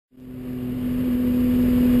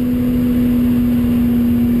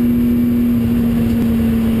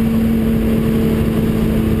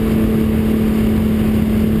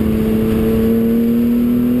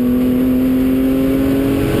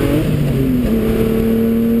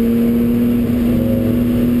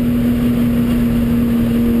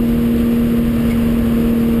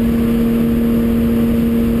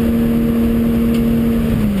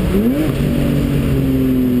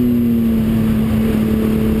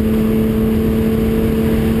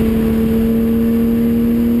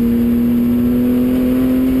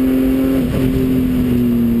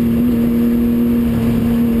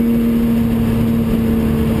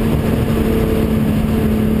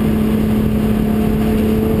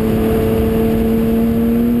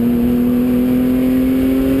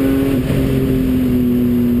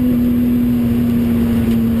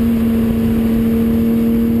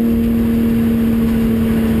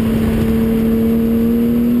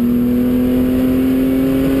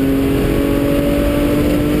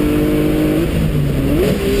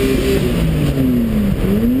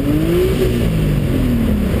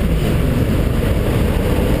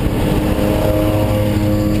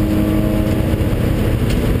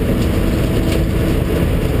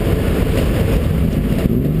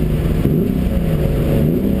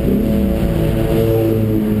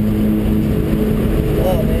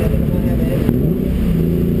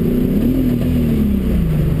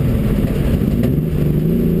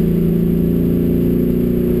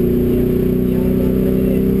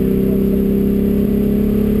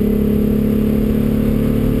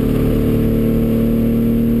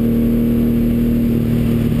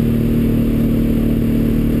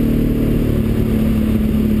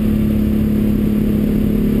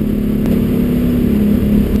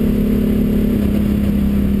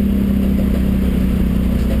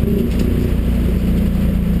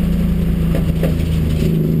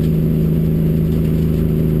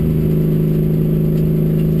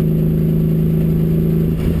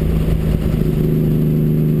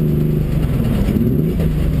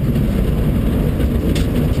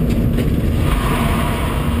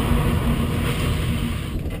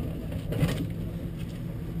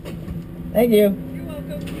Thank you. You're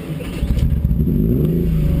welcome.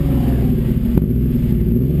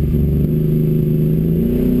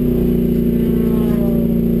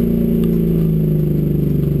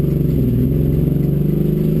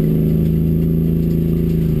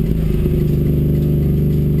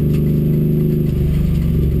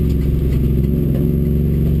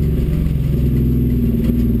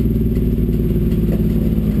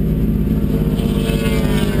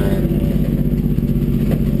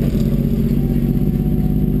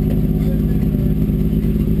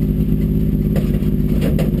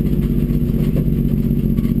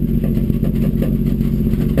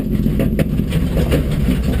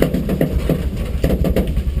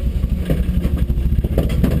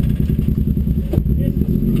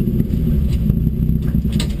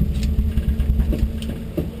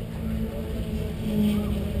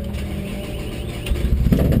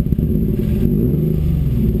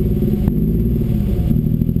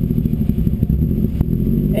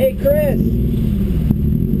 Hey, Chris.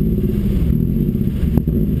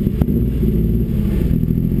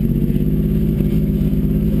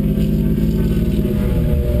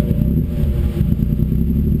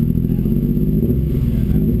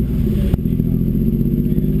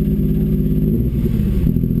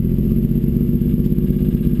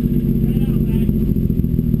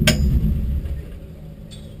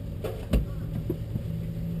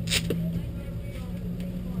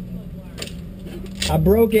 I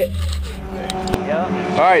broke it.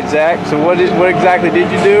 All right, Zach. So what exactly did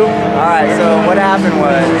you do? All right. So what happened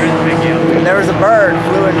was there was a bird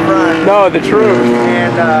flew in front. No, the truth.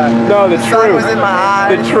 And no, the sun truth. was in my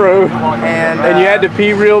eyes. The truth. And you had to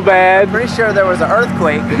pee real bad. Pretty sure there was an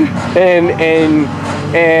earthquake. and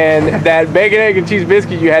that bacon, egg, and cheese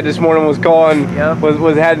biscuit you had this morning was gone. Yep.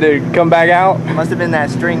 Was had to come back out. Must have been that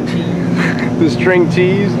string cheese. The string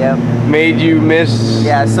cheese. Yep. Made you miss.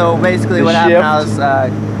 Yeah. So basically, what happened? I was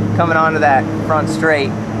coming onto that front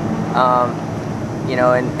straight. You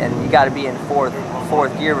know, and you got to be in fourth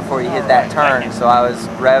gear before you hit that turn. So I was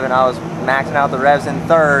revving. I was maxing out the revs in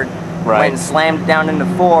third. Right. Went and slammed it down into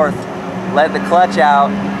fourth. Let the clutch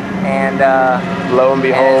out. And lo and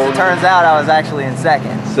behold, as it turns out, I was actually in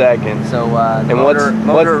second. So the motor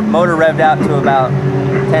revved out to about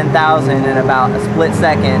 10,000 in about a split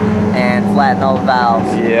second and flattened all the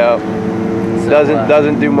valves. Yep. So,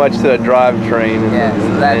 doesn't do much to a drivetrain. Yeah.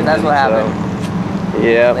 So that's what happened. So,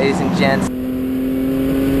 yeah. Ladies and gents.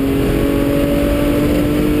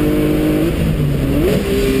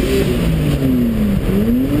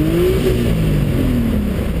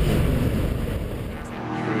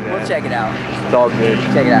 Check it out. It's all good.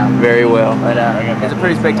 Check it out. Very well. But it's a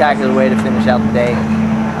pretty spectacular way to finish out the day.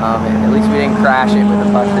 At least we didn't crash it with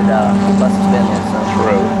a busted spindle. So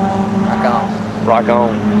true. Rock on. Rock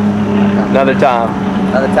on. Another time.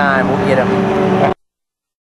 Another time. We'll get them.